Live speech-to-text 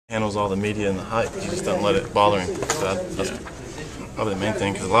Handles all the media and the hype. He just doesn't let it bother him. So that's probably the main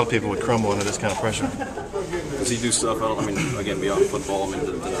thing, because a lot of people would crumble under this kind of pressure. Does he do stuff, again, beyond football,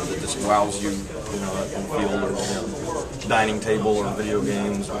 that just wows you, in the field or dining table or video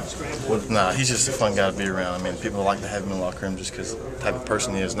games? Nah, he's just a fun guy to be around. People like to have him in the locker room just because the type of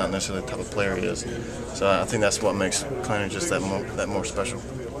person he is, not necessarily the type of player he is. So I think that's what makes Kleiner just that more special.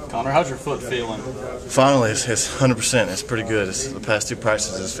 Connor, how's your foot feeling? Finally, it's 100%. It's pretty good. The past 2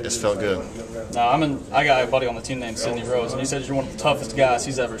 practices, it's felt good. I got a buddy on the team named Sidney Rose, and he says you're one of the toughest guys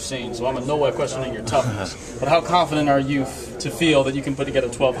he's ever seen. So I'm in no way questioning your toughness. But how confident are you to feel that you can put together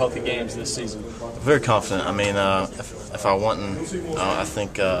 12 healthy games this season? Very confident. If I wasn't, I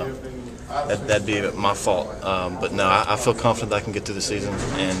think that'd be my fault. But no, I feel confident that I can get through the season,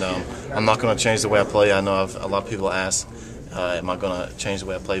 and I'm not going to change the way I play. I know a lot of people ask, am I going to change the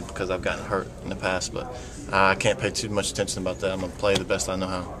way I play because I've gotten hurt in the past? But I can't pay too much attention about that. I'm going to play the best I know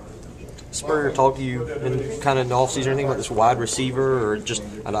how. Spurrier talked to you in kind of the offseason or anything about this wide receiver, or just,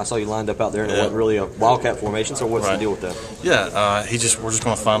 and I saw you lined up out there and it wasn't really a wildcat formation, so what's the deal with that? Yeah, we're just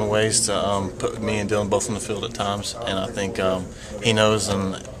going to find ways to put me and Dylan both on the field at times, and I think he knows,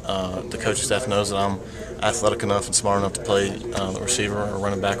 and the coaching staff knows that I'm athletic enough and smart enough to play receiver or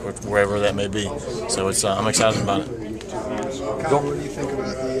running back, wherever that may be. So I'm excited about it. Connor, what do you think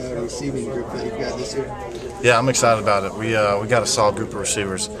about the receiving group that you've got this year? Yeah, I'm excited about it. We got a solid group of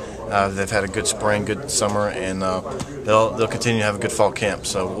receivers. They've had a good spring, good summer, and they'll continue to have a good fall camp.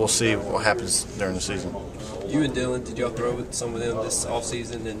 So we'll see what happens during the season. You and Dylan, did y'all throw with some of them this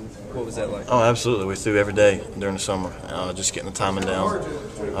offseason, and what was that like? Oh, absolutely. We threw every day during the summer, just getting the timing down,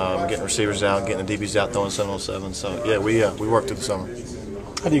 getting receivers out, getting the DBs out, throwing 7-on-7. So, yeah, we worked through the summer.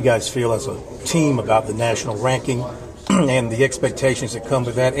 How do you guys feel as a team about the national ranking and the expectations that come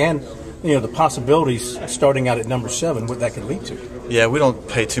with that, and the possibilities starting out at number 7, what that could lead to? Yeah, we don't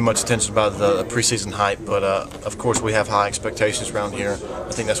pay too much attention about the preseason hype, but of course we have high expectations around here.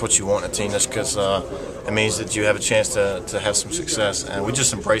 I think that's what you want in a team, just because it means that you have a chance to have some success, and we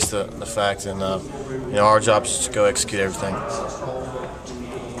just embrace the fact, and our job is to go execute everything.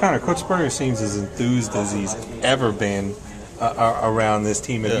 Connor, Coach Spurrier seems as enthused as he's ever been around this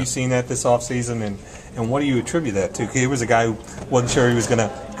team. Have you seen that this offseason, and what do you attribute that to? He was a guy who wasn't sure he was going to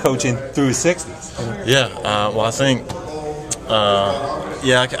coach in through his 60s. Yeah, well, I think,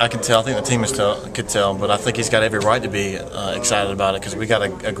 I can tell. I think the team could tell, but I think he's got every right to be excited about it, because we got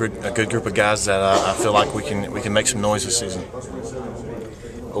a good group of guys that I feel like we can make some noise this season.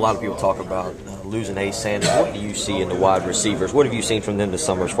 A lot of people talk about losing Ace Sanders. What do you see in the wide receivers? What have you seen from them this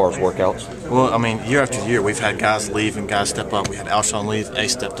summer as far as workouts? Well, year after year, we've had guys leave and guys step up. We had Alshon leave,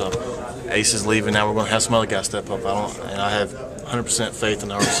 Ace stepped up. Ace is leaving, now we're going to have some other guys step up. I have 100% faith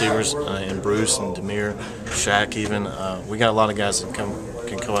in our receivers, in Bruce and Demir, Shaq even. We got a lot of guys that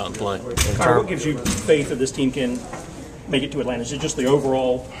can come out and play. What gives you faith that this team can make it to Atlanta? Is it just the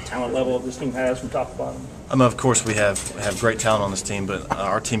overall talent level that this team has from top to bottom? Of course, we have great talent on this team, but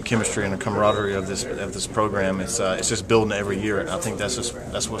our team chemistry and the camaraderie of this program, it's just building every year. And I think that's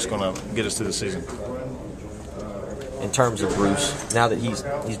what's going to get us through the season. In terms of Bruce, now that he's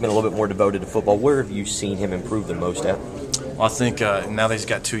been a little bit more devoted to football, where have you seen him improve the most at? Well, I think now that he's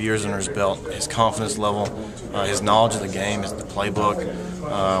got 2 years under his belt, his confidence level, his knowledge of the game, the playbook,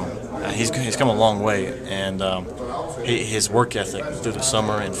 he's come a long way, and his work ethic through the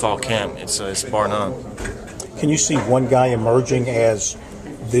summer and fall camp, it's bar none. Can you see one guy emerging as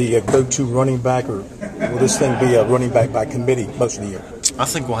the go-to running back, or will this thing be a running back by committee most of the year? I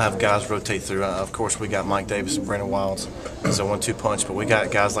think we'll have guys rotate through. Of course, we got Mike Davis and Brandon Wilds as a 1-2 punch, but we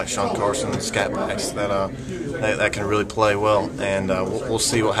got guys like Sean Carson and scat backs that can really play well, and we'll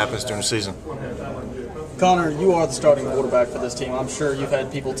see what happens during the season. Connor, you are the starting quarterback for this team. I'm sure you've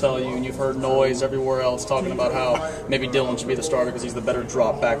had people tell you, and you've heard noise everywhere else talking about how maybe Dylan should be the starter because he's the better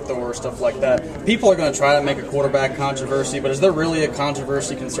drop back thrower, stuff like that. People are going to try to make a quarterback controversy, but is there really a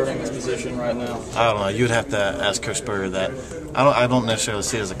controversy concerning this position right now? I don't know. You'd have to ask Coach Spurrier that. I don't necessarily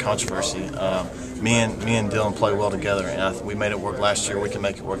see it as a controversy. Me and Dylan play well together, and we made it work last year. We can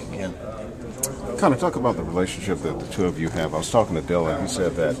make it work again. Kind of talk about the relationship that the two of you have. I was talking to Dylan. He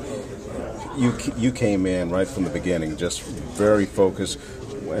said that you came in right from the beginning, just very focused,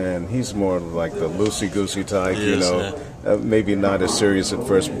 and he's more like the loosey-goosey type, maybe not as serious at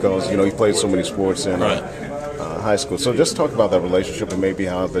first because, he played so many sports in high school. So just talk about that relationship and maybe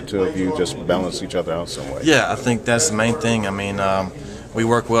how the two of you just balance each other out some way. Yeah, I think that's the main thing. We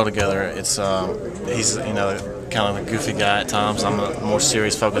work well together. He's kind of a goofy guy at times. I'm a more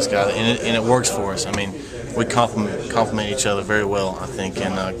serious, focused guy, and it works for us. we complement each other very well, I think,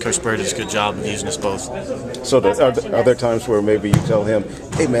 and Coach Berry does a good job of using us both. So are there times where maybe you tell him,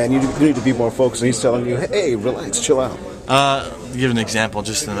 hey man, you need to be more focused, and he's telling you, hey, relax, chill out? To give an example,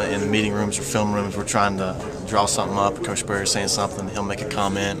 just in the meeting rooms or film rooms, we're trying to draw something up. Coach Berry's saying something, he'll make a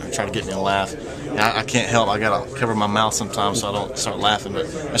comment or try to get me to laugh. And I can't help. I got to cover my mouth sometimes so I don't start laughing.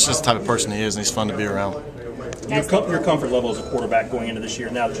 But that's just the type of person he is, and he's fun to be around. Your comfort level as a quarterback going into this year,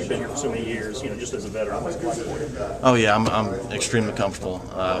 now that you've been here for so many years, just as a veteran, what's it like for you? Oh yeah, I'm extremely comfortable.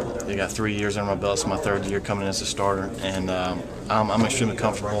 I got 3 years under my belt. It's my 3rd year coming in as a starter, and I'm extremely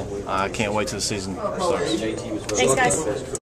comfortable. I can't wait till the season starts. Thanks, guys.